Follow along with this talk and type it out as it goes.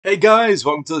Hey guys,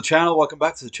 welcome to the channel, welcome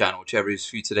back to the channel, whichever is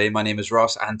for you today. My name is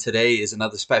Ross, and today is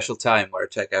another special time where I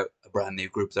check out a brand new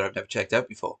group that I've never checked out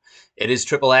before. It is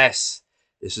TripleS.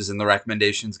 This is in the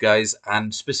recommendations, guys,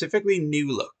 and specifically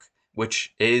New Look,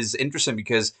 which is interesting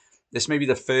because this may be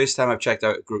the first time I've checked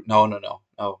out a group. No,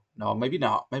 maybe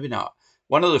not.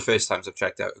 One of the first times I've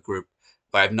checked out a group,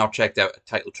 but I've not checked out a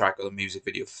title track or the music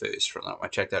video first from them. I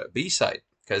checked out a B-side,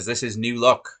 because this is New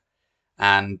Look,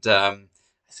 and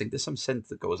I think there's some synth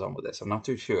that goes on with this. I'm not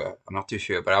too sure,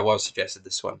 but I was suggested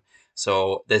this one.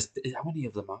 So there's, how many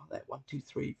of them are there? 1, 2,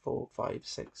 3, 4, 5,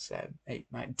 6, 7, 8,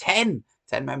 9, 10.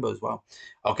 10 members, wow.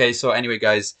 Okay, so anyway,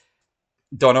 guys,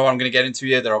 don't know what I'm going to get into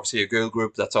here. They're obviously a girl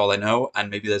group, that's all I know. And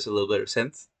maybe there's a little bit of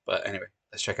synth. But anyway,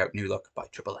 let's check out New Look by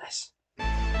TripleS.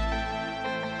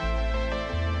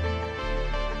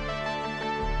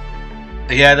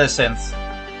 Yeah, there's synth.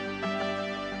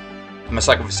 I'm a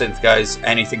sucker for synth, guys.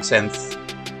 Anything synth.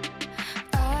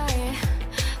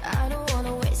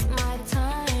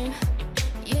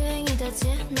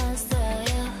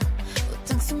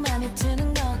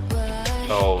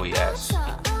 Oh, yes.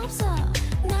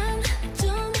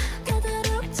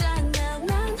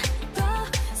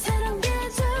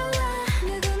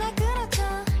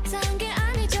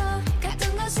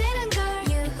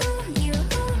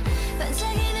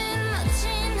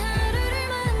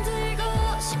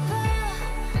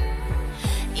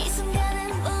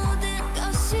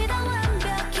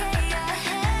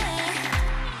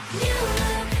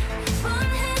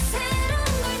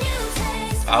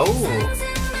 Oh,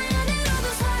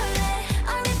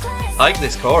 I like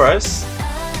this chorus.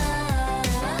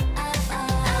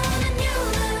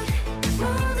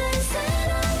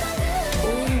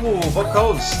 Ooh,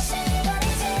 vocals.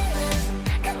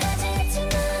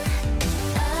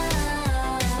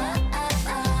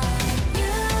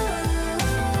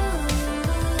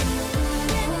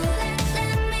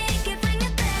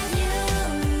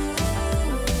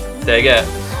 There you go.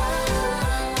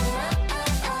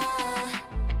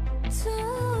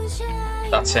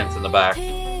 That synth in the back.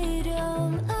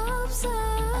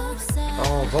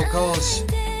 Oh, vocals.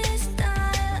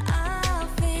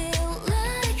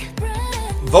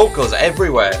 Vocals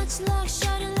everywhere.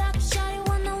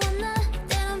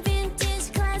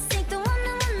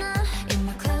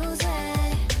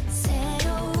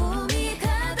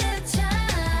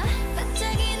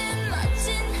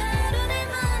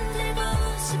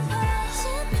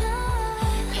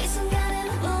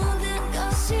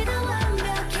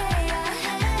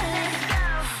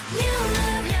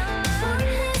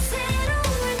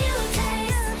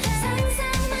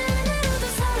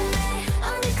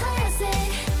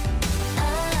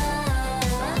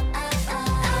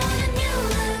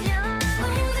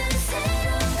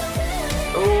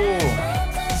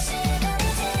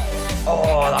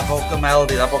 Oh, that vocal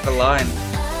melody, that vocal line.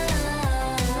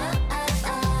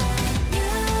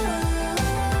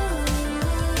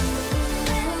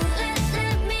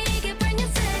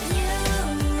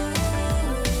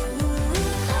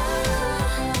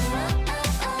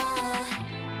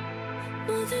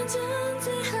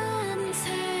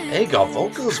 They got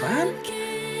vocals, man.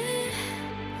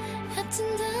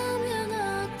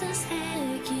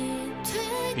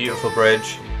 Beautiful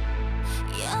bridge.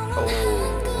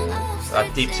 Oh,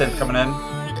 that deep synth coming in.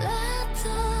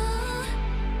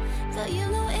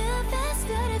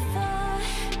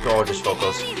 Gorgeous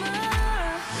vocals.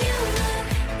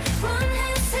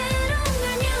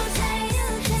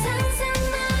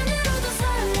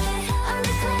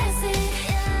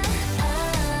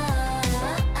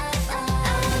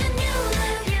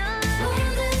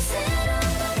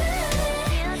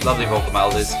 Lovely vocal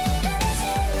melodies.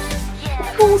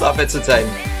 Ooh, that bit's insane.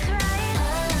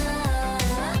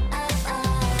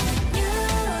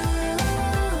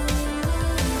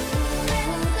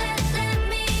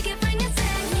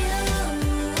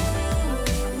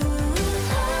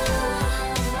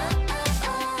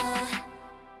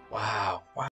 Wow.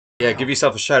 Yeah, give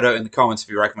yourself a shout out in the comments if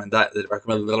you recommended that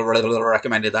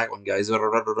one, guys. I'm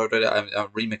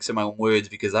remixing my own words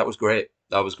because that was great.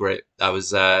 That was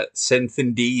synth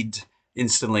indeed.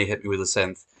 Instantly hit me with a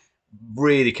synth.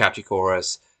 Really catchy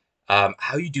chorus.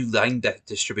 How you do line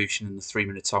distribution in the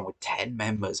 3-minute song with 10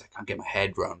 members, I can't get my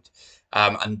head around.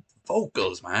 And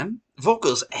vocals, man.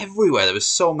 Vocals everywhere. There was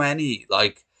so many,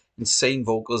 like, insane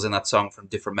vocals in that song from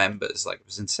different members. Like, it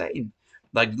was insane.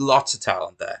 Like, lots of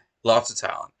talent there. Lots of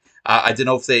talent. I don't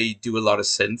know if they do a lot of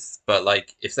synth, but,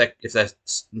 like, if their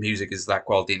music is that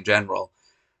quality in general,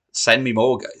 send me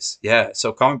more, guys. Yeah,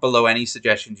 so comment below any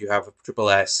suggestions you have of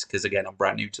TripleS, because, again, I'm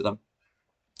brand new to them.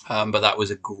 But that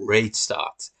was a great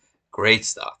start. Great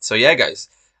start. So, yeah, guys,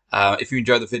 If you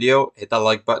enjoyed the video, hit that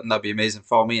like button. That'd be amazing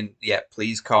for me. And yeah,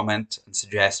 please comment and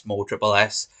suggest more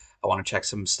TripleS. I want to check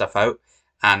some stuff out.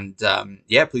 And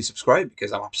yeah, please subscribe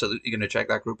because I'm absolutely going to check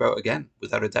that group out again,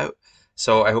 without a doubt.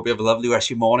 So I hope you have a lovely rest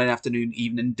of your morning, afternoon,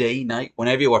 evening, day, night.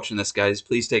 Whenever you're watching this, guys,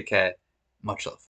 please take care. Much love.